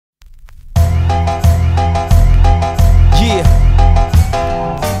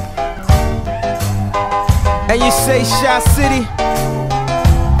say Shy City,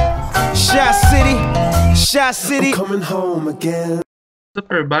 Shy City, Shy City. I'm coming home again. What's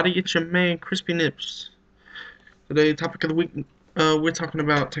up, everybody? It's your man, Crispy Nips. Today, topic of the week, we're talking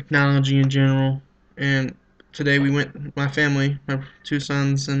about technology in general. And today we went, my family, my two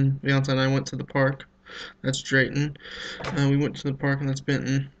sons and fiance and I went to the park. That's Drayton. We went to the park, and that's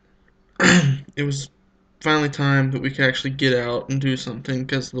Benton. It was finally time that we could actually get out and do something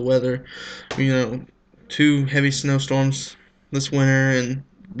because of the weather. You know, 2 heavy snowstorms this winter and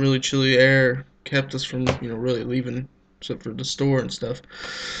really chilly air kept us from, really leaving except for the store and stuff.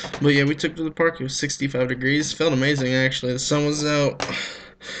 But yeah, we took to the park. It was 65 degrees. Felt amazing, actually. The sun was out.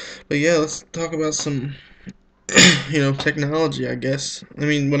 But yeah, let's talk about some, technology, I guess. I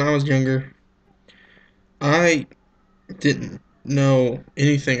mean, when I was younger, I didn't know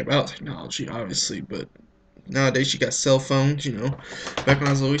anything about technology, obviously, but nowadays you got cell phones. Back when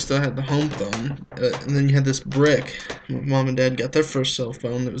I was little, we still had the home phone, and then you had this brick. My mom and dad got their first cell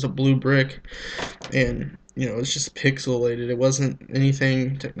phone. It was a blue brick, and it's just pixelated. It wasn't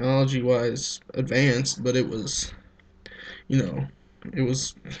anything technology-wise advanced, but it was, you know, it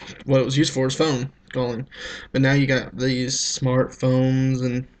was what it was used for is phone calling. But now you got these smartphones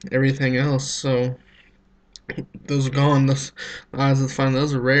and everything else, so those are gone. Those odds of finding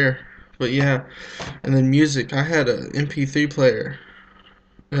those are rare. But yeah, and then music. I had a MP3 player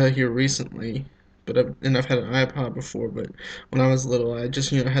here recently, but I've had an iPod before. But when I was little, I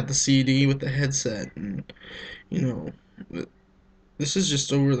just had the CD with the headset, and you know, this is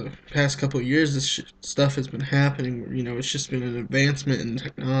just over the past couple of years. This stuff has been happening. Where, it's just been an advancement in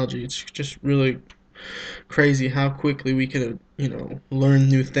technology. It's just really crazy how quickly we could, learn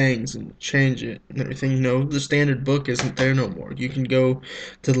new things and change it and everything. The standard book isn't there no more. You can go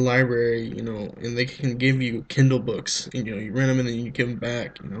to the library, and they can give you Kindle books, and you rent them and then you give them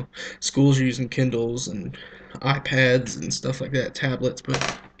back. Schools are using Kindles and iPads and stuff like that, tablets,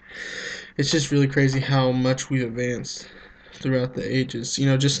 but it's just really crazy how much we've advanced throughout the ages.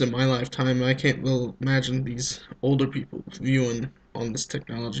 Just in my lifetime, I can't well imagine these older people viewing on this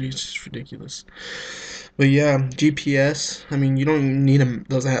technology. It's just ridiculous. But yeah, GPS. I mean, you don't even need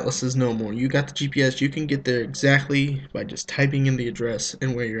those atlases no more. You got the GPS. You can get there exactly by just typing in the address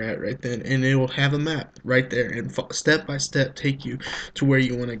and where you're at right then, and it will have a map right there and step by step take you to where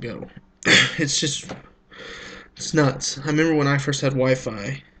you want to go. It's nuts. I remember when I first had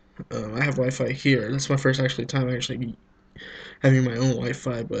Wi-Fi. I have Wi-Fi here. That's my first time actually having my own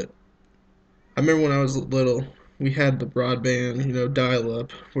Wi-Fi. But I remember when I was little, we had the broadband,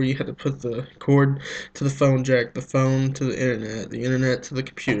 dial-up, where you had to put the cord to the phone jack, the phone to the internet to the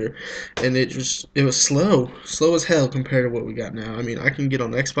computer, and it was slow as hell compared to what we got now. I mean, I can get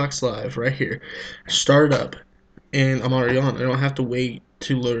on Xbox Live right here, start it up, and I'm already on. I don't have to wait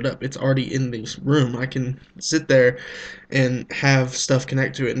to load it up. It's already in this room. I can sit there and have stuff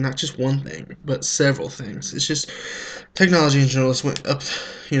connect to it, and not just one thing, but several things. It's just technology in general has went up.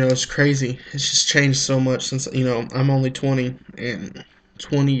 It's crazy. It's just changed so much since I'm only 20, and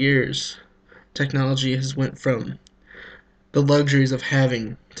 20 years, technology has went from the luxuries of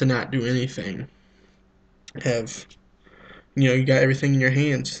having to not do anything. Have you got everything in your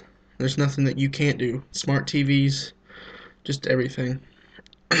hands. There's nothing that you can't do. Smart TVs, just everything.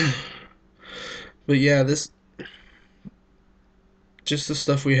 But yeah, just the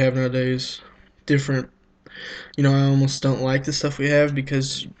stuff we have nowadays, different. I almost don't like the stuff we have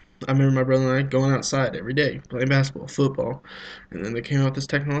because I remember my brother and I going outside every day, playing basketball, football, and then they came out with this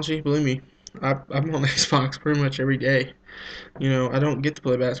technology. Believe me, I'm on Xbox pretty much every day. I don't get to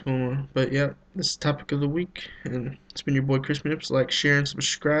play basketball anymore. But yeah, this is the topic of the week, and it's been your boy Chris Nips. Like, share, and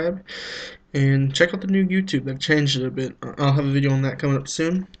subscribe, and check out the new YouTube. They've changed it a bit. I'll have a video on that coming up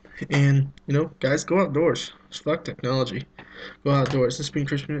soon. And guys, go outdoors. Fuck technology. Go outdoors. This has been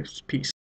Chris Nips. Peace.